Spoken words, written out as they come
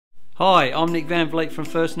Hi, I'm Nick Van Vliet from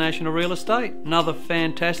First National Real Estate. Another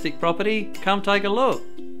fantastic property. Come take a look.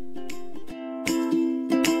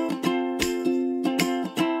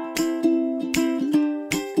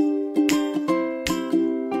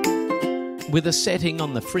 With a setting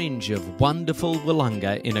on the fringe of wonderful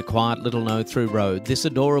Willunga in a quiet little no-through road, this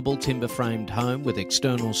adorable timber-framed home with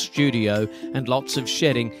external studio and lots of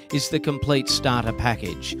shedding is the complete starter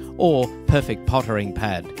package, or perfect pottering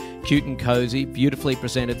pad. Cute and cosy, beautifully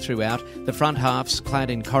presented throughout, the front half's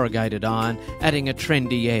clad in corrugated iron, adding a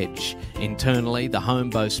trendy edge. Internally, the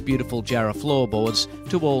home boasts beautiful Jarrah floorboards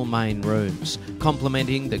to all main rooms,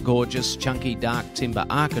 complementing the gorgeous, chunky dark timber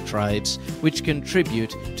architraves which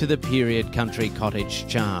contribute to the period country cottage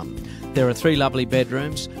charm. There are 3 lovely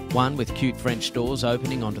bedrooms, one with cute French doors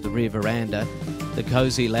opening onto the rear veranda. The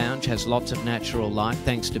cosy lounge has lots of natural light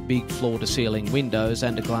thanks to big floor-to-ceiling windows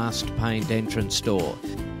and a glass-paned entrance door.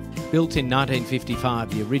 Built in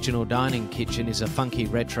 1955, the original dining kitchen is a funky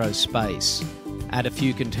retro space. Add a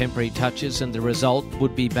few contemporary touches and the result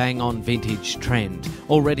would be bang-on vintage trend.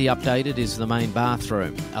 Already updated is the main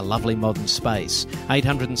bathroom, a lovely modern space.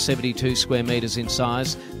 872 square metres in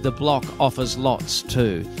size, the block offers lots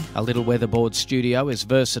too. A little weatherboard studio is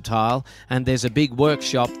versatile and there's a big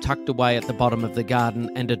workshop tucked away at the bottom of the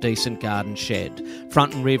garden and a decent garden shed.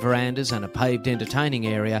 Front and rear verandas and a paved entertaining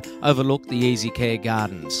area overlook the Easy Care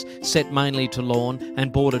Gardens, set mainly to lawn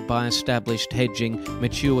and bordered by established hedging,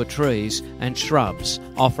 mature trees and shrubs,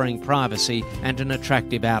 offering privacy and an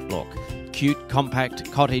attractive outlook. Cute,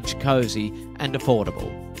 compact, cottage, cosy and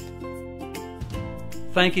affordable.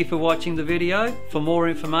 Thank you for watching the video. For more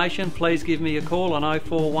information, please give me a call on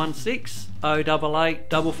 0416 088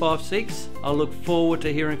 556. I look forward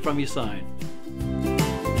to hearing from you soon.